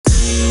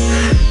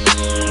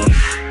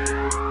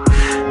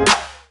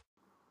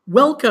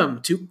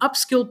Welcome to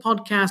Upskill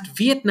Podcast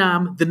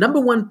Vietnam, the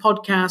 #1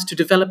 podcast to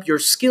develop your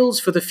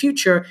skills for the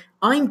future.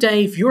 I'm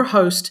Dave, your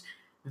host.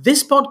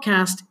 This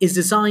podcast is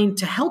designed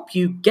to help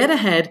you get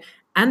ahead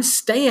and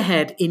stay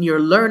ahead in your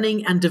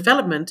learning and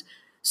development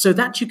so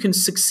that you can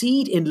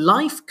succeed in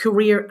life,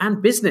 career,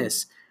 and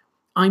business.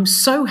 I'm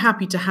so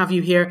happy to have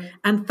you here,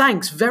 and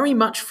thanks very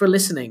much for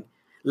listening.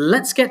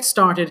 Let's get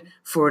started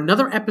for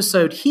another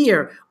episode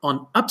here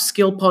on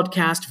Upskill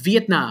Podcast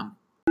Vietnam.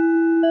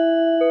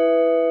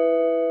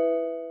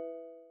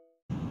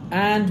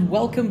 And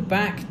welcome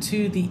back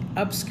to the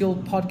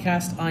Upskill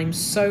Podcast. I'm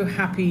so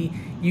happy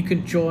you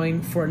could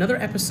join for another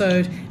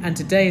episode. And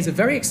today is a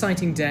very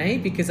exciting day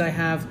because I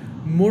have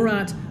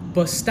Murat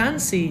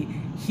Bostanci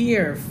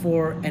here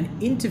for an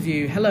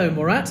interview. Hello,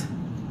 Murat.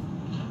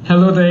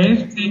 Hello,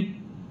 Dave.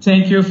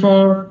 Thank you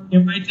for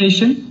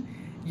invitation.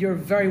 You're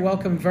very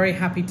welcome. Very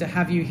happy to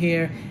have you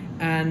here.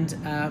 And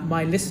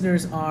my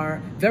listeners are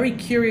very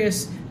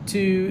curious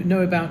to know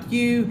about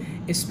you,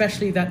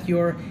 especially that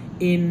you're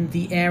in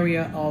the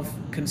area of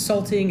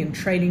consulting and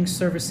training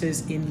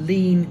services in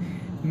lean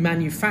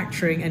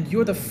manufacturing. And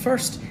you're the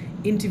first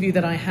interview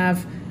that I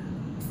have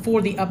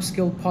for the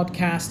Upskill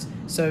podcast.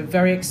 So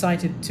very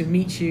excited to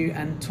meet you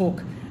and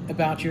talk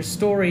about your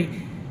story.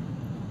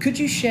 Could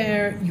you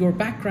share your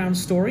background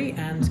story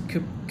and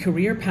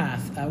career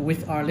path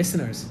with our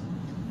listeners?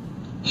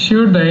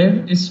 Sure,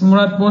 Dave. It's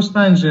Murat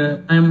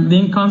Bostanci. I'm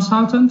lean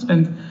consultant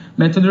and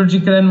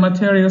metallurgical and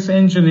materials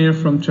engineer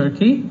from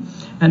Turkey.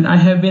 And I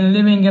have been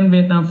living in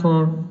Vietnam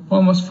for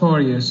almost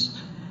 4 years.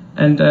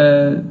 And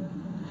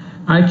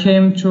I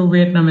came to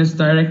Vietnam as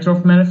director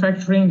of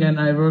manufacturing, and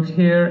I worked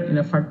here in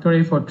a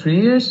factory for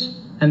 3 years.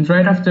 And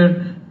right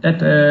after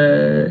that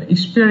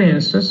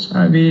experiences,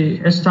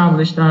 we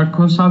established our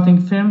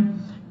consulting firm,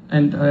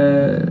 and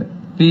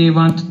we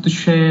wanted to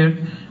share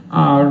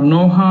our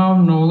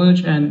know-how,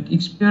 knowledge, and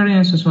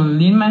experiences on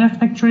lean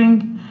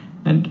manufacturing.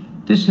 And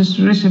this is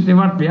recently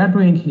what we are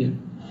doing here.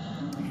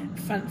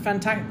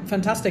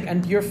 Fantastic.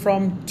 And you're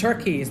from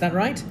Turkey, is that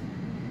right?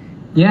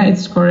 Yeah,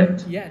 it's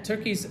correct. Yeah,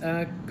 Turkey's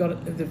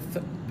got the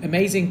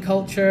amazing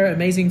culture,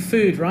 amazing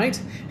food, right?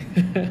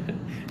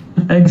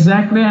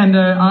 Exactly, and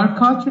our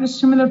culture is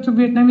similar to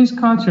Vietnamese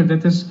culture.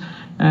 That's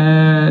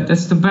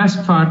the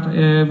best part,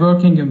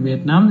 working in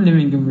Vietnam,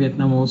 living in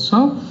Vietnam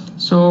also.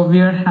 So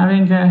we are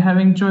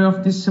having joy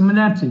of these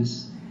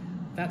similarities.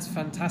 That's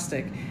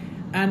fantastic.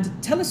 And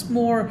tell us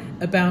more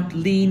about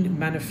lean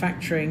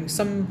manufacturing.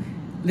 Some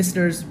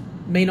listeners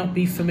may not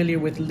be familiar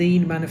with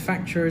lean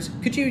manufacturers.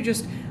 Could you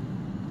just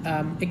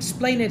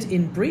explain it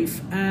in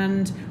brief,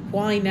 and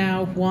why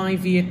now, why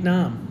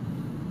Vietnam?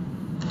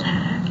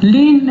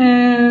 Lean,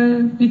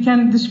 we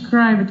can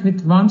describe it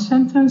with one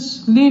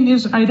sentence. Lean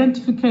is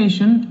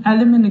identification,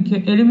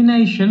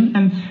 elimination,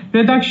 and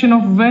reduction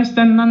of waste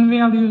and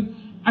non-value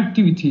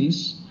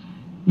activities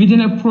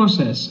within a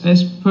process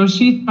as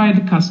perceived by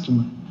the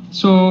customer.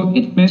 So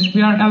it means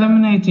we are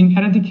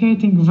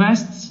eradicating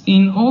wastes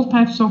in all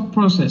types of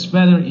process,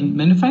 whether in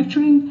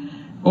manufacturing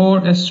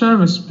or a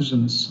service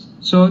business.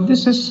 So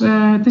this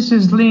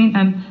is lean,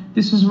 and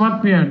this is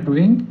what we are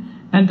doing.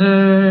 And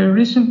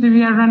recently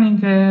we are running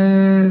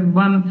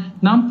one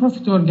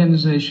non-profit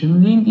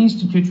organization, Lean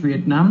Institute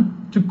Vietnam,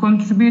 to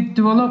contribute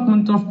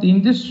development of the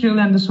industrial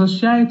and the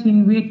society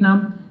in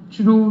Vietnam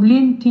through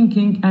lean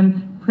thinking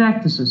and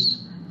practices.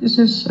 This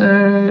is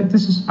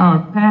our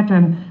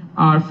pattern,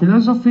 our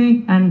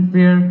philosophy, and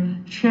we're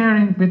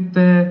sharing with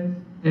the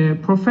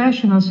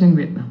professionals in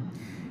Vietnam.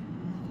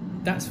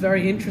 That's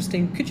very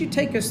interesting. Could you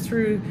take us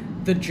through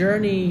the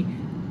journey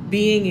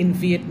being in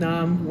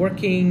Vietnam,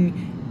 working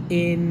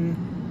in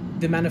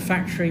the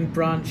manufacturing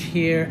branch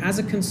here as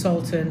a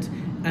consultant,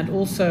 and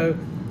also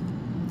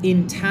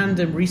in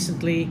tandem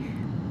recently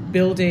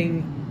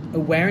building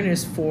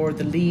awareness for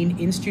the Lean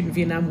Institute in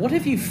Vietnam? What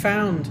have you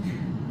found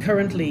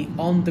currently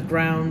on the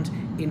ground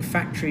in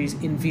factories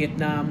in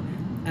Vietnam,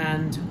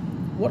 and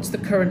what's the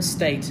current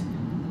state?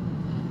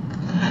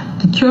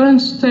 The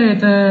current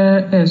state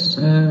is,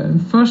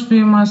 first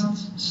we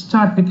must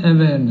start with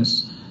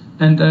awareness.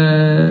 And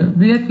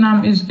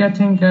Vietnam is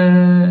getting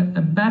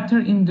a better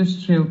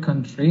industrial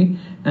country.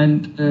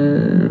 And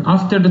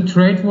after the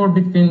trade war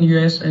between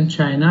US and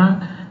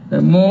China,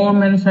 more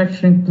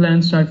manufacturing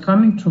plants are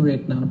coming to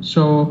Vietnam.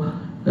 So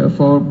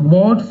for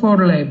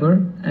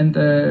labor and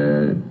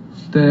the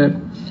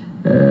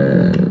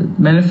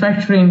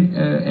manufacturing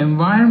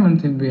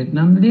environment in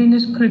Vietnam, lean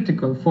is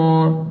critical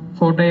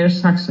for their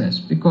success,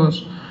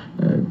 because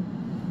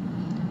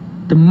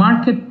the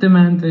market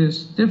demand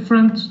is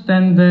different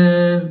than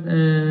the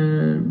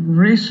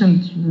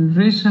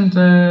recent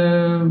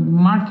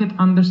market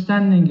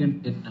understanding in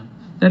Vietnam.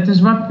 That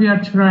is what we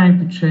are trying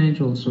to change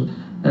also.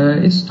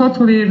 It's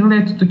totally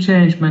related to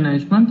change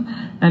management,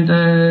 and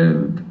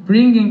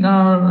bringing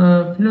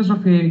our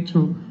philosophy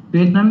to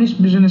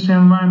Vietnamese business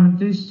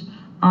environment is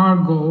our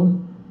goal.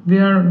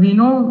 We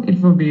know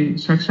it will be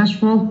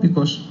successful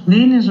because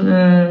lean is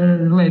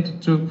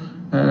related to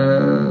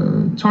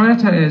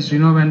Toyota is,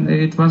 when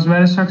it was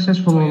very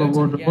successful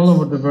Toyota, all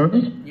over the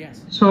world.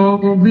 Yes. So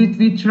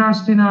we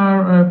trust in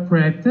our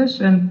practice,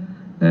 and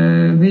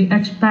we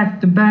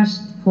expect the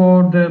best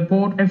for the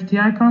both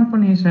FDI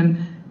companies and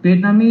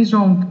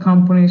Vietnamese-owned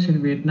companies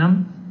in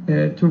Vietnam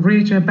to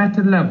reach a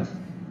better level.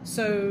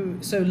 So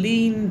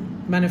lean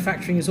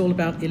manufacturing is all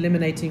about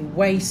eliminating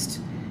waste,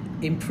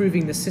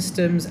 improving the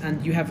systems,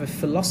 and you have a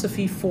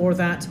philosophy for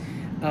that.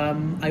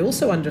 I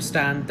also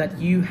understand that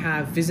you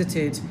have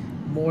visited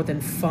more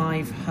than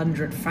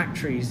 500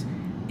 factories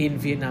in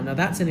Vietnam. Now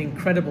that's an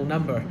incredible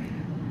number.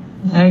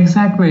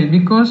 Exactly,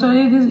 because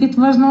it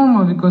was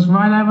normal, because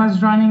while I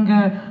was running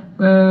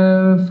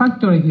a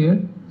factory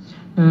here,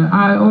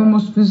 I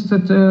almost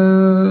visited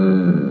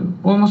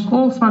almost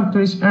all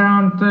factories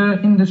around the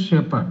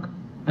industrial park.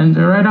 And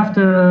right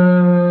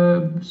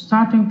after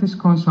starting this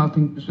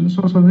consulting business,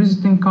 also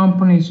visiting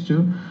companies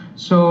too.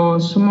 So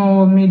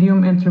small,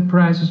 medium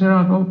enterprises,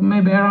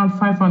 maybe around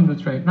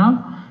 500 right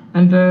now.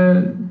 And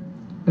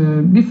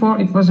before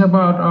it was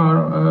about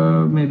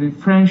our maybe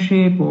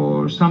friendship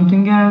or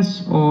something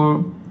else,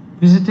 or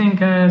visiting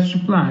a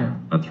supplier.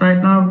 But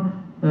right now,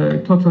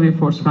 totally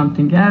for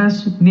something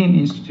else. Lean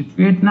Institute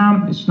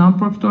Vietnam is a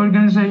non-profit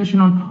organization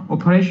on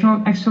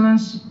operational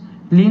excellence,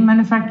 lean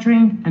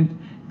manufacturing, and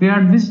we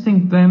are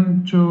visiting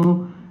them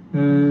to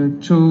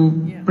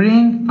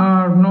bring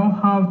our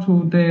know-how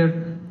to their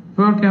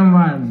work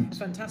environment.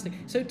 Fantastic.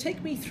 So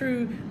take me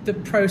through the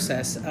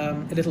process a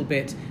little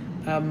bit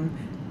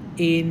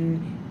in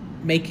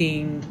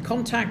making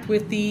contact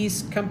with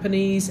these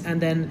companies and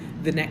then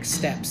the next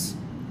steps.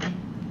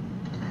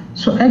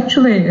 So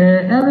actually,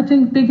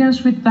 everything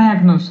begins with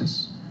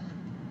diagnosis.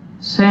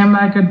 Same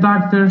like a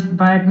doctor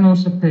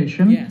diagnoses a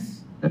patient.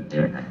 Yes.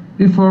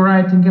 Before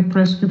writing a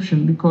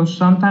prescription, because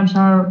sometimes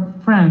our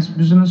friends,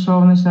 business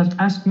owners, are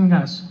asking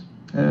us,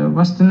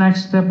 what's the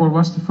next step or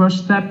what's the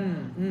first step?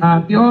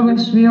 We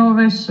always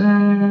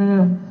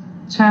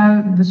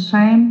tell the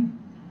same.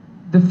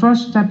 The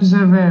first step is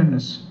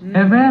awareness.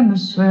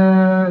 Awareness,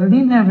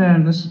 lean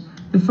awareness.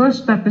 The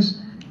first step is,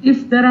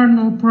 if there are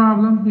no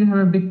problem, you have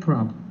a big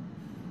problem.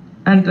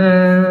 And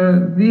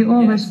we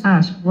always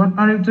ask, what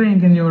are you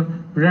doing in your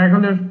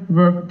regular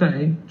work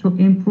day to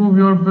improve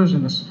your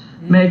business?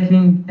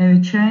 Making any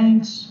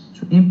change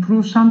to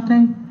improve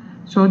something.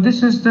 So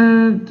this is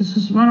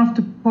one of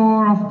the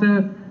core of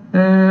the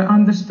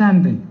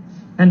understanding.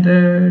 And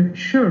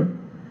sure,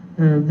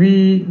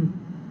 we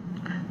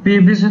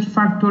visit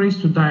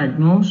factories to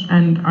diagnose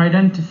and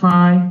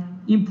identify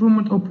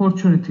improvement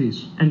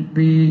opportunities, and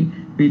we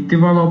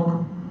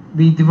develop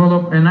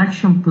an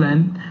action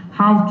plan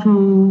how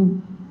to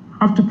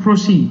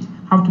proceed,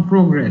 how to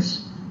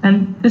progress.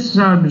 And this is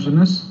our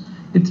business.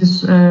 It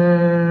is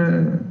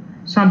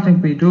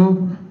something we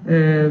do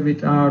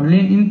with our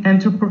Lean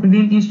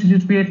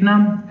Institute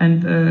Vietnam,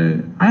 and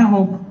I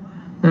hope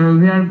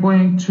we are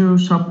going to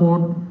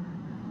support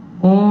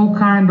all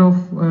kind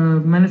of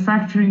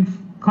manufacturing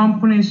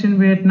companies in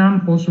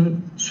Vietnam, also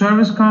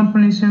service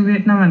companies in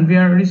Vietnam, and we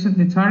are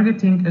recently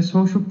targeting a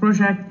social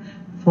project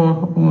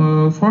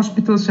for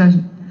hospitals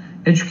and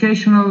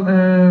educational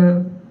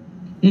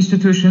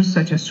institutions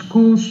such as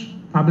schools,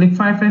 public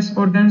 5S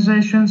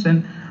organizations,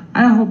 and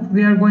I hope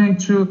we are going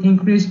to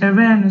increase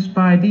awareness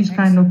by these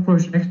kind of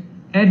projects,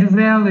 add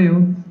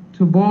value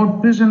to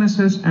both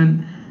businesses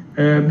and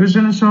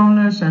business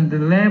owners and the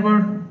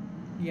labor.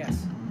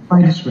 Yes.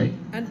 By this way.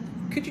 And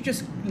could you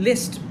just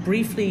list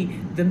briefly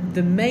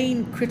the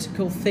main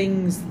critical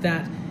things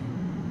that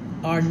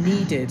are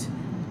needed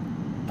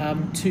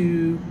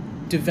to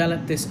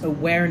develop this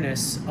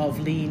awareness of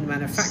lean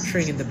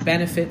manufacturing and the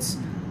benefits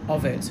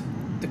of it,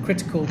 the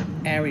critical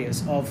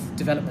areas of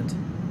development?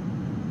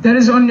 There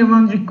is only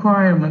one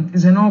requirement,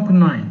 is an open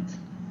mind.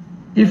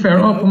 If you're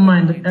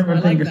open-minded,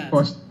 everything is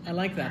possible. I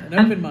like that, an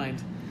open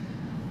mind.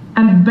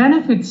 And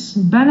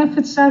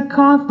benefits are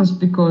countless,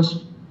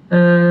 because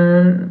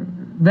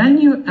when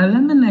you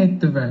eliminate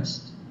the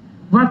waste,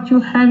 what you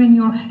have in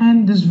your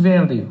hand is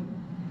value.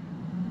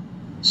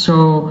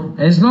 So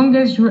as long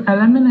as you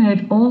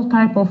eliminate all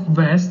type of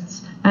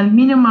wastes and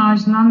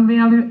minimize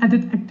non-value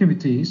added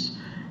activities,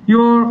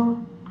 your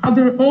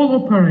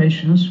all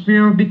operations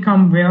will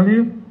become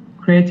value,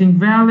 creating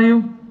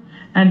value,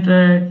 and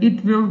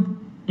it will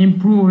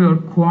improve your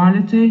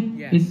quality.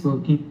 Yes. It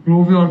will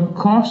improve your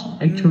cost,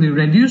 actually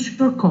reduce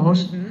your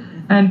cost,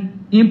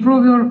 and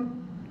improve your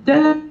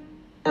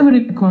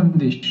delivery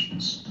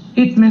conditions.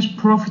 It means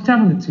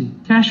profitability,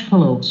 cash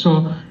flow.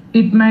 So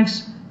it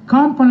makes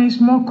companies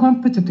more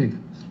competitive.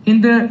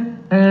 In the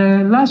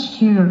last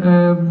year,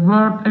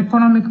 World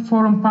Economic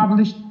Forum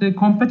published the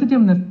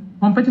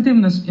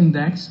competitiveness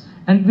index,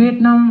 and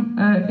Vietnam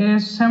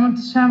is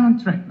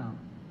 77th right now.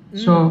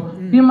 So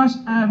we must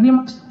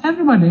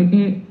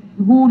everybody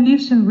who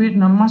lives in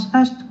Vietnam must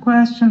ask the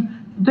question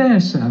to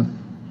themselves: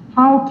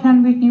 how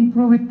can we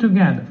improve it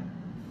together?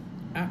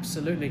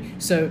 Absolutely.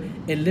 So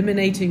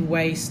eliminating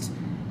waste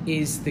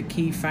is the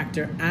key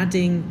factor.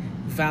 Adding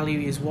value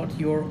is what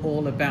you're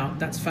all about.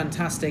 That's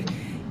fantastic.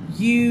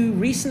 you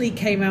recently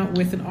came out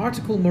with an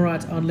article,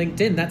 Murat, on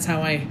LinkedIn. That's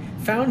how I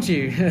found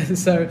you.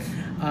 So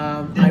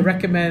I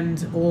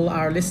recommend all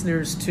our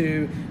listeners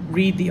to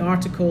read the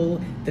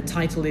article. The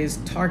title is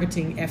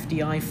Targeting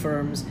FDI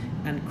Firms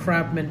and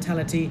Crab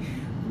Mentality.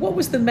 What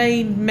was the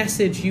main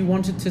message you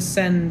wanted to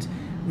send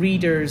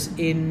readers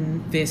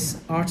in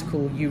this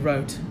article you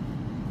wrote?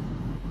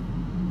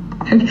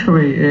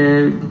 Actually,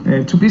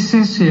 to be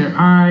sincere,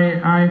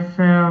 I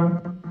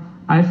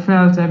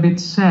felt a bit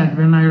sad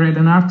when I read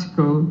an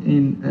article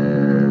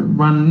in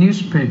one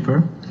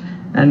newspaper,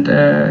 and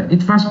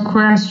it was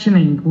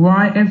questioning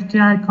why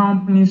FDI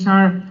companies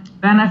are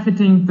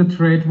benefiting the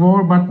trade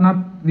war but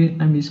not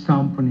Vietnamese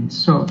companies.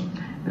 So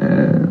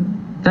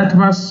that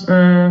was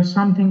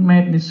something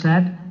made me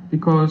sad,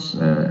 because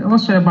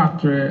also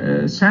about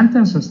the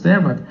sentences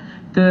there, but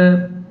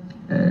the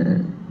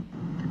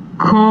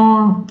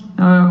core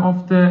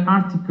of the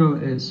article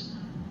is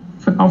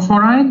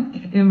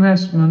foreign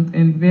investment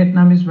in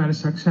Vietnam is very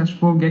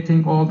successful,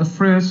 getting all the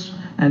fruits,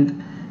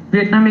 and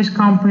Vietnamese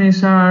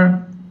companies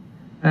are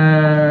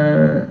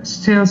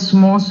still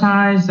small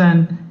size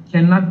and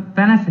cannot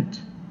benefit.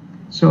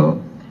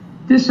 So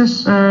this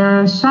is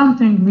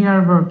something we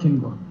are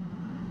working on.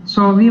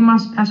 So we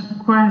must ask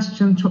a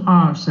question to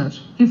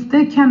ourselves: if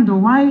they can do,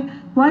 why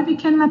we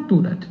cannot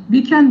do that?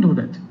 We can do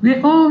that.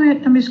 All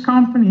Vietnamese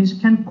companies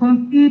can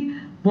compete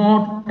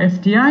both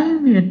FDI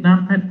in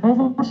Vietnam and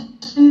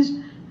overseas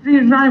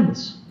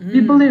rivals.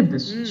 We believe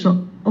this.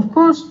 So of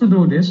course, to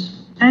do this,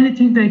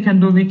 anything they can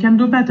do, we can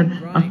do better.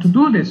 Right. But to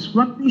do this,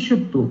 what we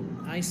should do?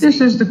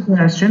 This is the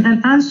question,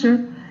 and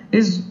answer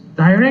is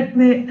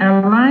directly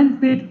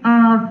aligned with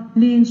our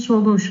lean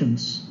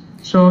solutions.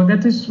 So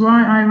that is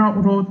why I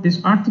wrote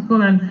this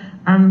article, and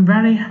I'm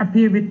very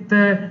happy with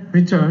the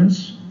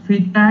returns,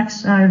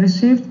 feedbacks I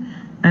received,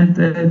 and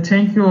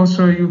thank you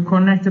also, you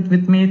connected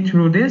with me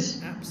through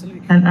this.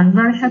 Absolutely. And I'm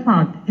very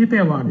happy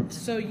about it.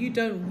 So you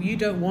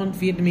don't want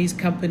Vietnamese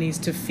companies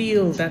to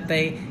feel that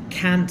they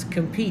can't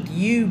compete.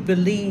 You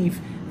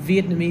believe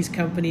Vietnamese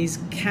companies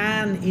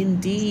can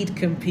indeed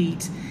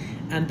compete,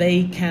 and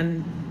they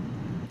can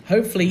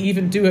hopefully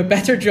even do a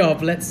better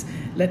job. Let's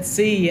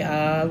see,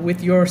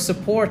 with your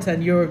support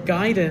and your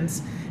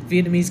guidance,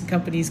 Vietnamese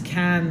companies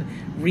can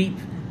reap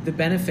the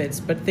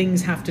benefits, but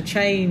things have to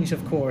change,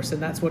 of course,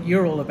 and that's what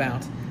you're all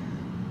about.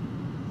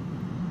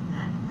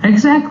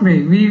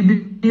 Exactly. We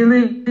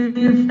believe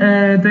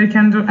they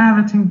can do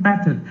everything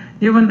better.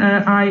 Even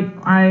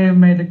I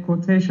made a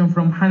quotation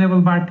from Hannibal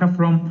Barca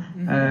from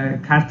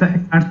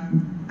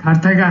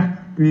Cartaga,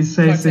 we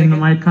say in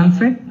my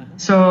country.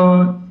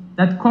 So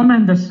that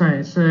commander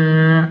says,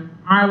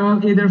 I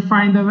will either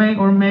find a way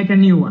or make a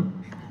new one.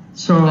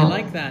 So I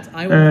like that.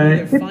 I will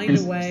either find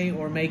a way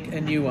or make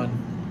a new one.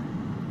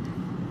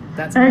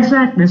 That's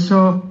exactly.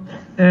 So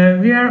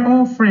we are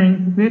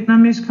offering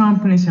Vietnamese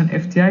companies and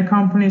FDI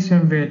companies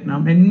in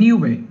Vietnam a new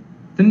way.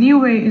 The new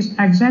way is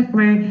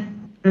exactly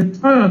the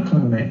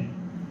Toyota way.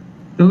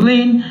 The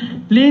lean,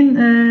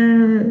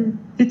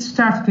 it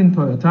started in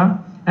Toyota,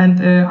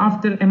 and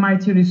after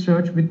MIT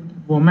research with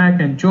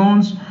Womack and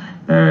Jones,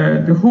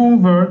 the whole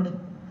world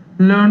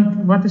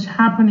learned what is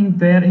happening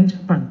there in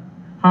Japan,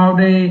 how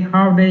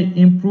they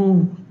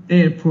improve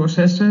their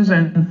processes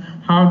and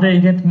how they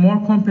get more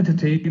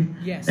competitive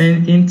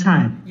in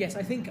time. Yes,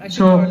 I think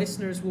our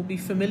listeners will be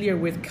familiar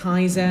with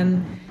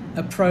Kaizen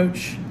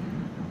approach.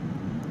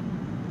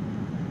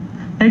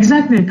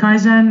 Exactly,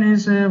 Kaizen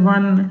is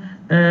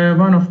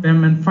one of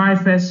them, and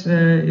 5S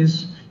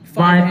is 5S.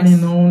 Widely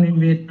known in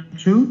Vietnam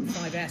too.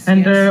 5S,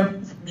 and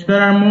yes.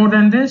 There are more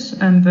than this,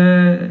 and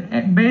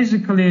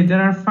basically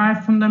there are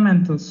 5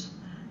 fundamentals,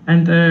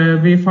 and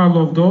we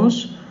follow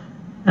those.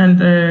 And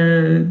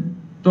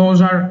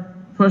those are,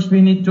 first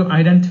we need to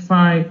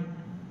identify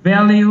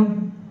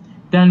value,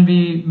 then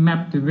we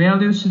map the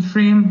value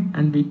stream,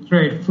 and we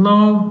create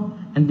flow,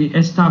 and we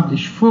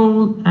establish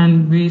full,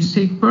 and we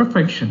seek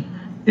perfection.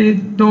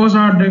 Those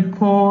are the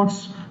core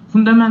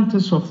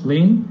fundamentals of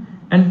lean,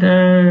 and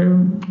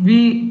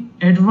we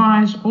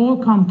advise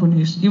all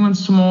companies, even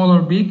small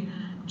or big,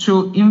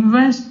 to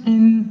invest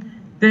in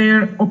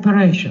their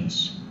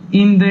operations,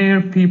 in their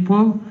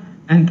people,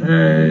 and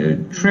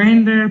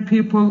train their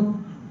people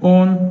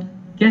on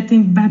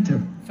getting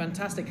better.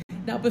 Fantastic.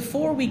 Now,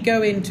 before we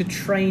go into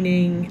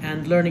training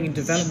and learning and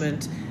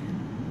development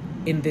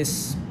in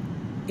this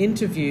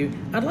interview,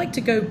 I'd like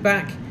to go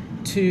back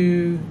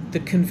to the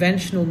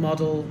conventional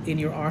model in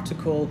your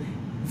article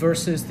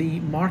versus the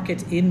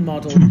market-in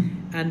model.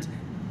 And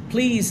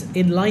please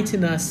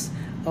enlighten us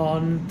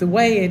on the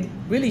way it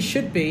really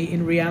should be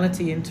in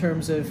reality in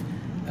terms of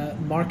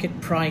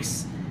market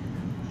price,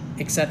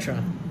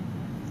 etc.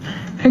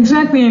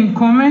 Exactly. In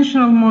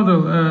conventional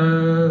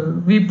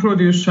model, we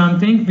produce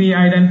something, we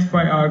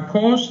identify our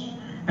cost,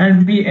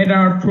 and we add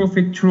our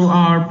profit through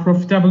our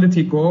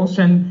profitability goals,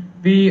 and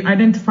we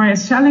identify a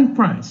selling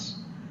price,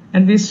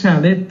 and we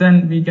sell it,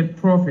 then we get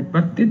profit.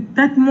 But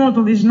that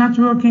model is not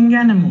working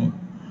anymore,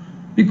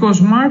 because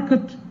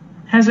market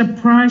has a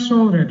price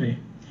already.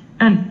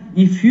 And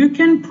if you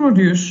can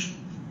produce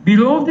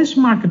below this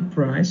market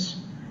price,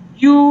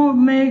 you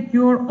make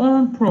your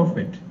own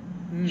profit.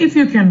 If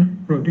you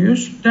can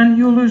produce, then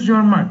you lose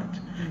your market.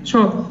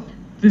 So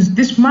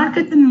this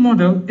marketing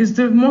model is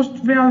the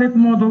most valid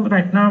model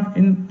right now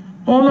in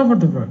all over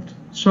the world.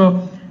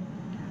 So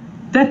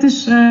that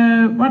is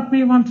what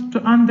we wanted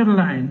to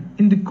underline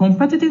in the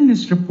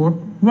competitiveness report.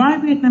 Why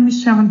Vietnam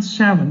is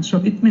 77? So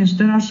it means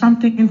there are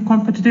something in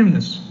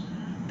competitiveness.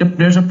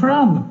 There's a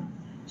problem.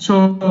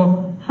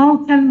 So how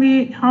can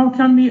we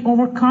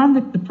overcome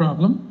the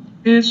problem?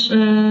 Is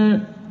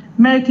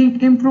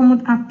making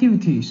improvement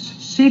activities,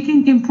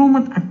 seeking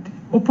improvement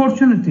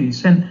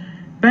opportunities, and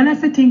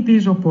benefiting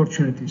these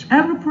opportunities.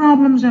 Every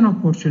problem is an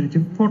opportunity.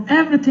 For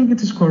everything,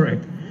 it is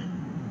correct.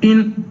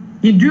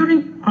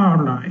 During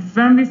our life,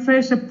 when we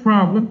face a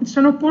problem, it's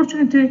an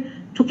opportunity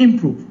to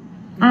improve.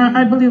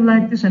 I believe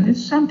like this, and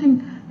it's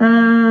something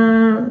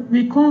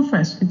we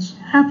confess. It's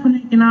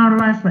happening in our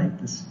life like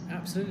this.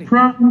 Absolutely.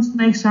 Problems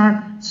makes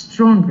us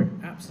stronger.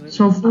 Absolutely.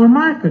 So for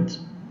markets,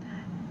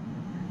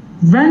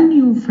 when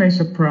you face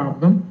a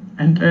problem,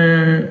 and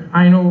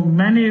I know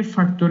many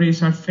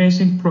factories are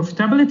facing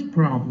profitability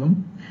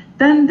problem,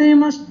 then they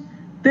must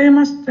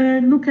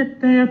look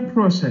at their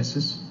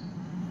processes.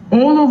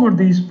 All over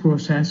these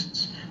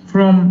processes,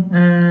 from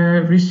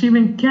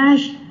receiving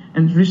cash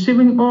and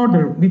receiving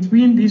order,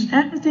 between these,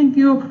 everything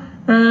you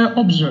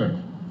observe,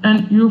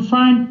 and you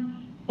find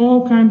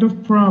all kind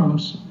of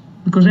problems,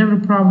 because every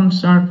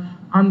problems are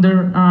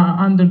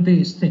under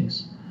these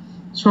things.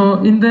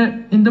 So in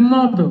the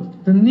model,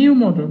 the new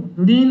model,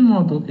 lean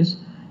model, is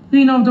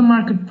we know the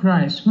market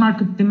price,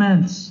 market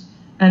demands,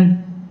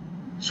 and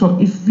so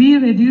if we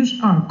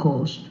reduce our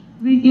cost,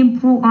 we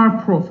improve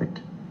our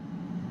profit.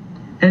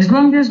 As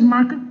long as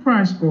market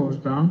price goes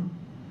down,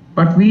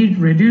 but we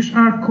reduce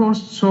our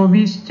costs, so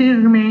we still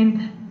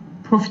remain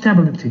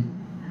profitability.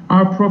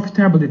 Our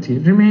profitability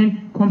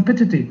remain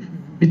competitive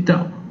with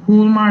the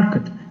whole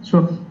market.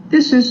 So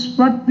this is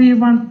what we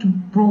want to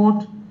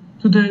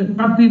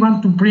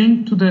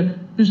bring to the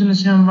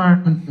business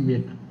environment in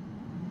Vietnam.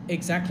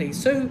 Exactly.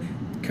 So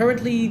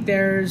currently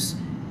there's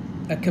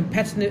a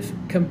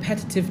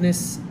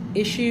competitiveness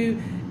issue.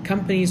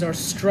 Companies are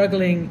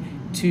struggling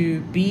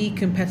to be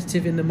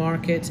competitive in the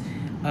market.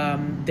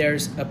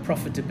 There's a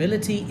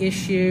profitability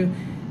issue,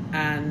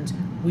 and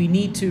we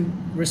need to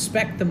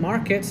respect the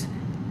market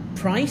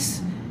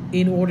price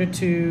in order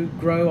to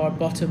grow our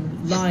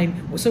bottom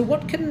line. So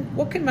what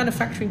can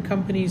manufacturing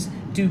companies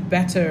do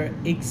better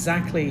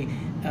exactly,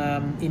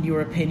 in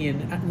your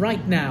opinion,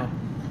 right now?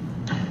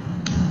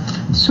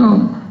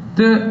 So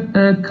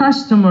the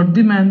customer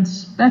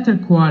demands better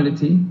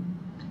quality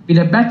with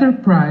a better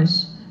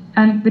price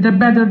and with a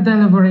better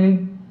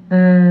delivery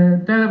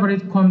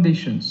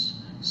conditions,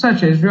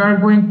 such as you are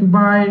going to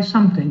buy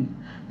something.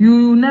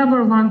 You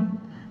never want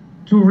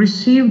to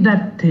receive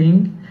that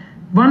thing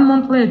 1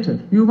 month later.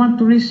 You want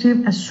to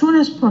receive as soon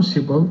as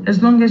possible,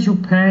 as long as you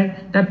pay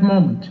that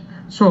moment.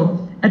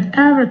 So at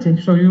everything,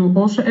 so you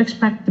also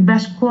expect the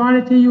best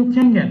quality you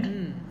can get.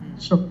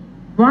 So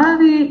while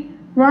we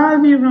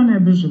run a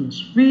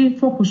business, we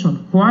focus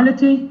on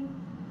quality,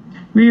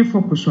 we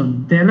focus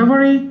on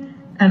delivery,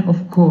 and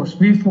of course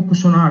we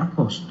focus on our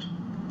cost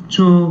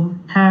to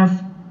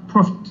have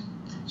profit.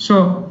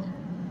 So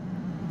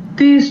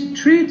these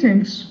three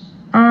things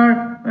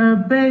are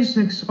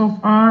basics of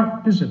our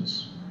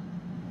business.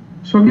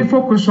 So we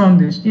focus on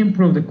this: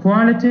 improve the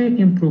quality,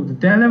 improve the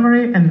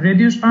delivery, and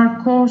reduce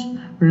our cost,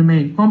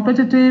 remain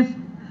competitive,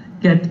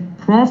 get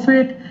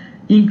profit,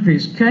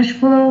 increase cash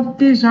flow.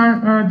 These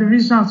are the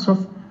results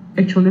of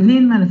actually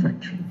lean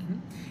manufacturing.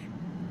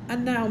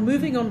 And now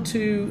moving on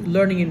to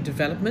learning and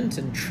development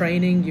and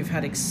training. You've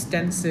had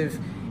extensive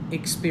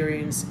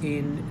experience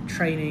in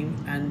training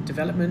and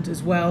development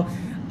as well.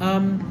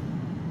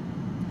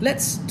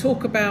 Let's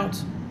talk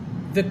about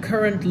the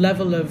current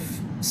level of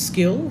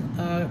skill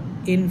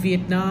in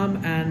Vietnam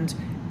and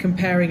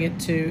comparing it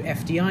to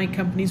FDI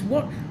companies.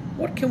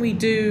 What can we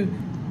do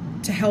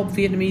to help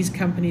Vietnamese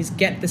companies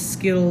get the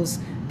skills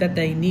that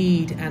they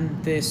need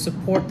and the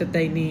support that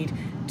they need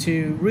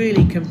to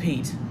really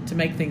compete, to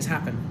make things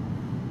happen?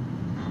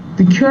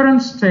 The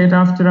current state,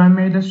 after I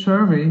made a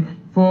survey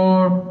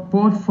for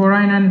both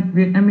foreign and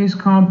Vietnamese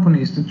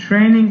companies, the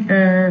training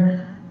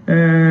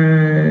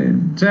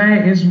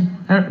day is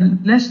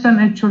less than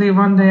actually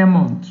 1 day a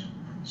month.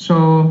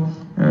 So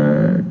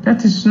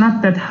that is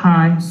not that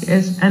high,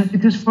 and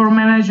it is for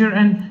manager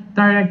and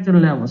director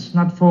levels,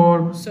 not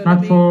for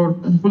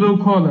blue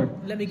collar.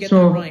 Let me get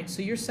that right.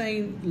 So you're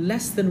saying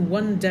less than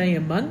 1 day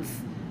a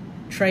month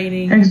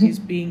training is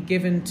being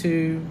given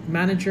to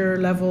manager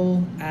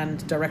level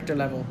and director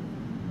level?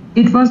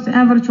 It was the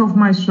average of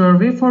my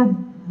survey for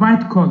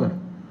white collar.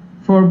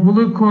 For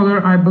blue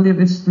collar, I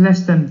believe it's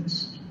less than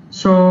this.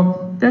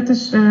 So that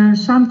is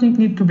something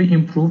need to be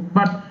improved.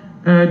 But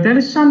there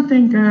is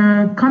something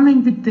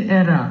coming with the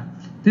era.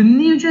 The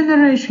new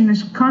generation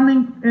is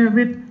coming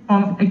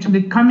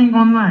coming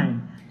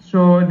online.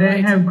 So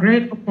they have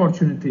great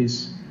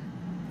opportunities.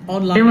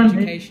 Online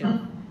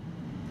education.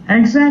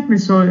 Exactly.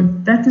 So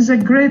that is a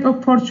great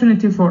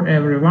opportunity for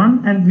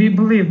everyone, and we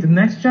believe the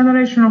next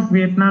generation of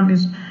Vietnam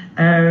is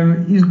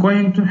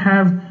going to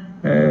have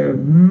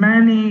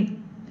many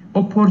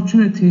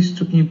opportunities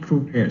to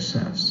improve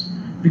themselves,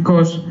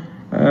 because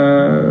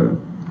the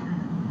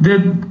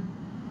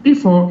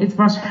before it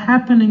was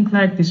happening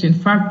like this in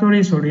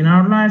factories or in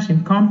our lives,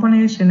 in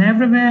companies, in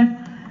everywhere.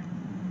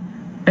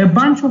 A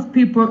bunch of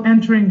people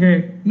entering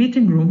a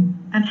meeting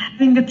room and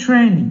having a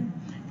training.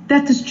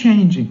 That is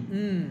changing.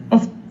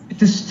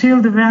 It is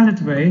still the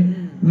valid way,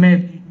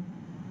 maybe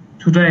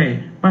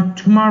today, but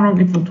tomorrow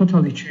it will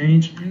totally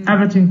change.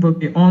 Everything will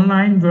be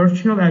online,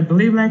 virtual, I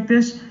believe like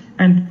this.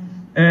 And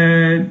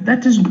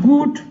that is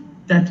good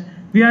that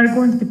we are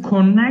going to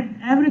connect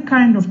every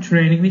kind of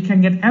training. We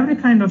can get every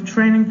kind of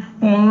training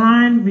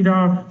online with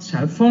our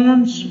cell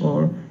phones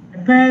or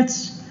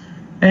iPads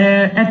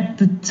at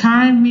the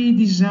time we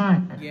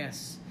desire.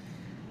 Yes.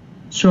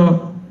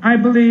 So I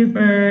believe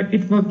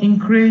it will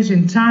increase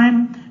in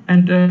time,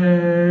 and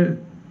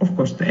of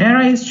course the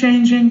era is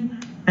changing,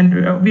 and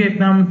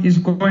Vietnam is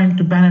going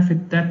to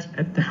benefit that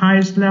at the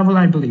highest level,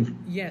 I believe.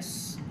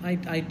 Yes,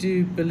 I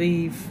do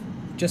believe,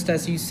 just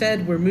as you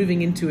said, we're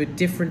moving into a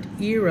different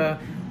era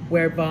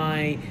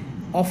whereby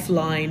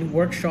offline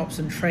workshops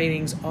and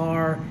trainings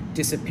are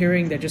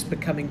disappearing. They're just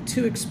becoming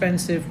too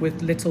expensive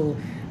with little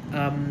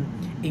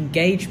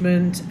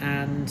engagement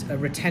and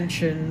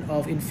retention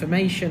of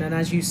information. And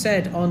as you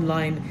said,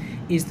 online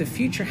is the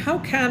future. How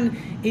can,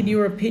 in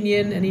your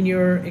opinion and in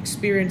your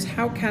experience,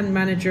 how can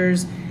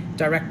managers,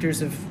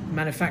 directors of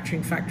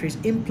manufacturing factories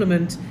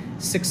implement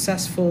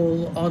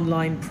successful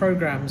online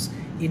programs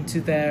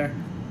into their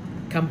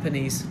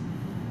companies?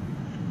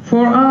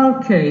 For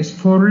our case,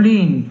 for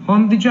Lean,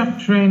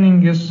 on-the-job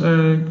training is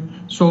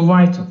so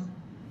vital.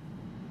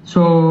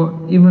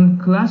 So even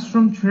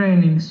classroom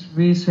trainings,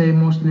 we say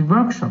mostly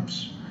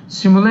workshops,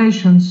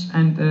 simulations,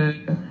 and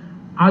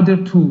other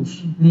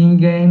tools, Lean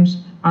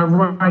games are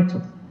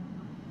vital.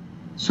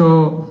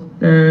 So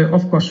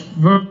of course,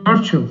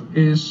 virtual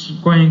is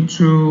going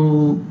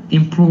to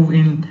improve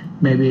in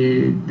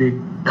maybe the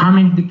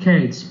coming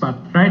decades. But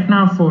right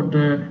now, for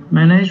the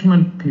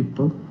management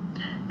people,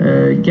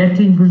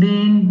 getting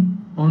Lean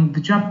on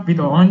the job with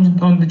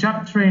on the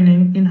job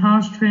training,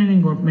 in-house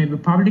training, or maybe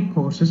public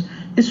courses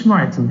is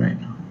vital right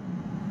now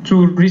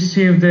to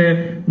receive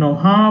the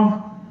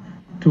know-how,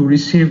 to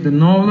receive the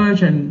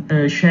knowledge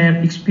and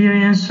share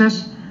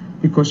experiences,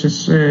 because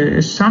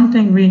it's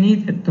something we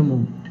need at the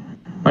moment.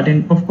 But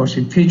of course,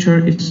 in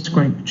future, it's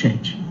going to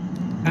change.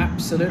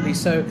 Absolutely.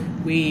 So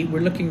we're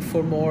looking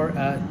for more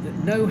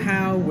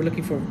know-how. We're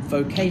looking for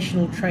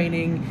vocational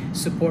training,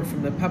 support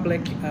from the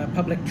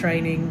public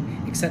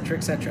training, etc.,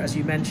 as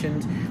you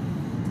mentioned.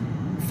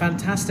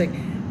 Fantastic.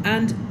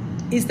 And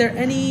is there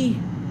any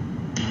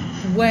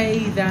way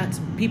that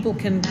people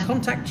can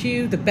contact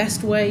you? The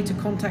best way to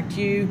contact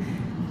you?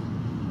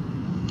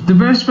 The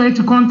best way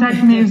to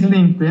contact me is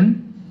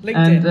LinkedIn,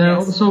 and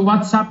yes. Also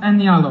WhatsApp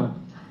and Yellow.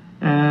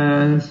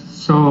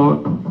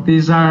 So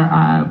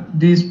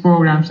these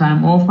programs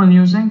I'm often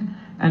using,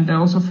 and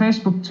also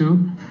Facebook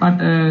too. But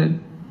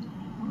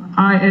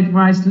I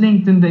advise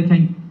LinkedIn. They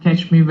can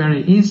catch me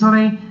very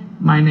easily.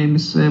 My name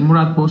is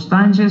Murat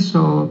Bostanci.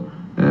 So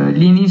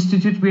Lean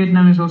Institute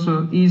Vietnam is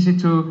also easy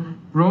to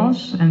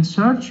browse and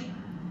search.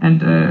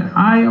 And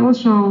I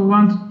also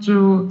want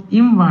to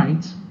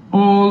invite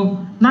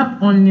all,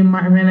 not only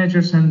my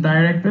managers and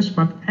directors,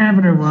 but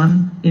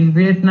everyone in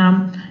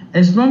Vietnam,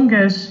 as long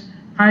as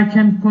I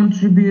can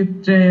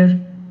contribute their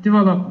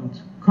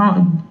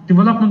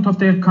development of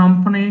their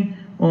company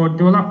or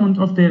development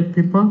of their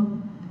people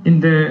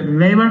in the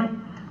labor.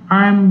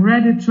 I'm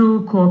ready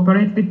to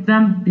cooperate with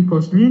them,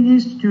 because Lean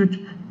Institute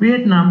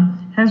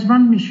Vietnam has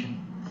one mission,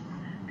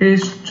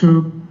 is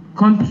to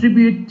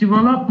contribute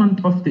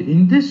development of the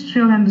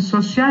industrial and the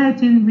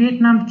society in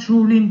Vietnam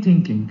through Lean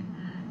thinking.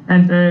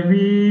 And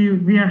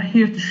we are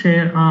here to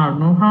share our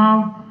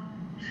know-how,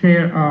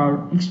 share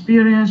our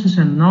experiences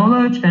and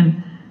knowledge,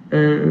 and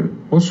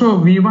also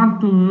we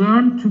want to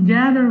learn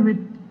together with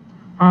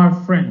our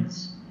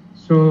friends.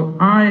 So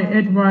I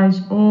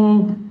advise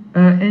all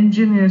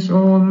engineers,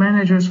 all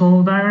managers,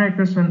 all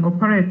directors and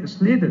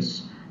operators,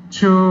 leaders,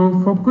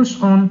 to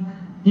focus on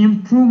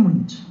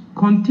improvement,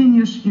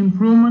 continuous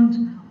improvement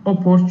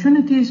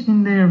opportunities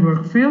in their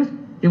work field,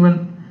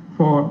 even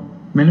for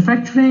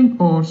manufacturing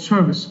or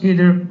service,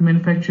 either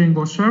manufacturing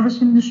or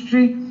service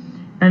industry.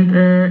 And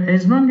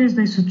as long as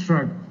they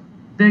struggle,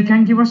 they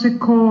can give us a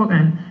call,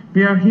 and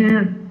we are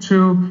here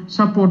to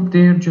support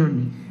their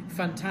journey.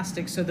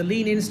 Fantastic. So the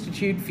Lean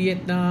Institute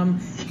Vietnam,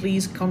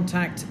 please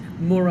contact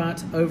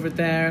Murat over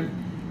there.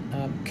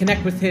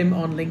 Connect with him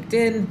on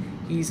LinkedIn.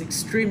 He's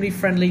extremely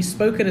friendly,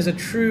 spoken as a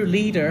true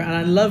leader, and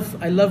I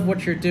love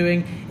what you're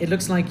doing. It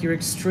looks like you're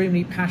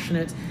extremely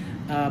passionate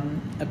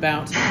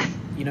about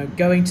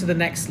going to the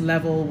next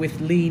level with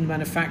lean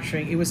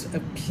manufacturing. It was a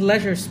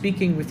pleasure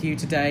speaking with you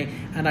today,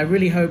 and I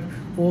really hope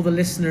all the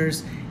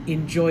listeners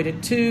enjoyed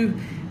it too.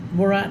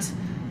 Murat,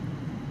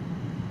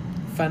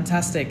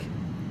 fantastic.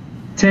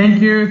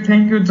 Thank you,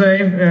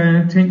 Dave.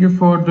 Thank you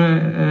for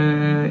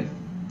the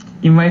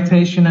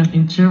invitation and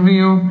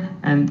interview,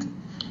 and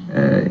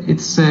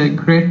it's a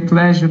great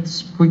pleasure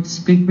to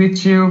speak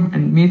with you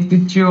and meet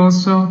with you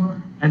also.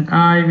 And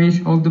I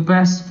wish all the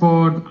best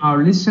for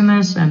our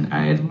listeners, and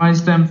I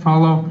advise them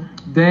follow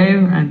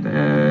Dave, and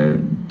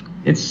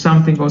it's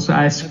something also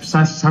I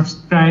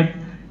subscribe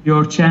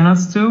your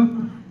channels too.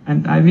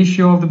 And I wish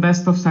you all the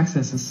best of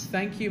successes.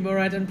 Thank you,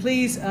 Murat. And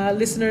please,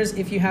 listeners,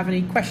 if you have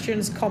any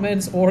questions,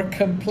 comments, or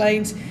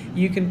complaints,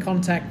 you can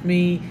contact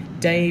me,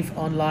 Dave,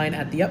 online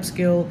at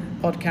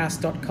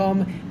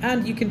theupskillpodcast.com.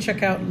 And you can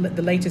check out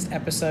the latest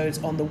episodes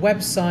on the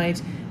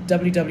website,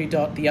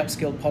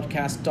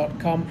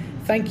 www.theupskillpodcast.com.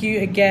 Thank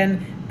you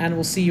again, and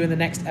we'll see you in the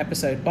next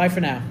episode. Bye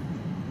for now.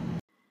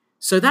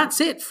 So that's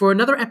it for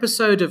another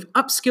episode of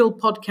Upskill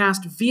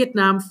Podcast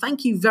Vietnam.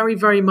 Thank you very,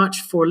 very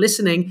much for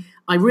listening.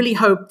 I really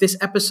hope this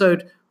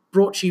episode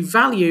brought you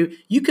value.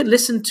 You can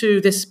listen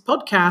to this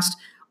podcast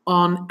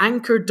on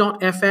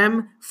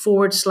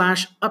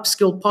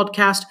anchor.fm/upskill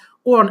podcast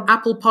or on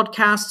Apple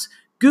Podcasts,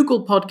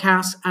 Google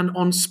Podcasts, and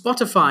on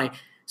Spotify.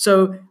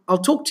 So I'll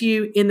talk to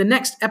you in the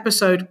next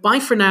episode. Bye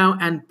for now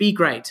and be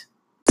great.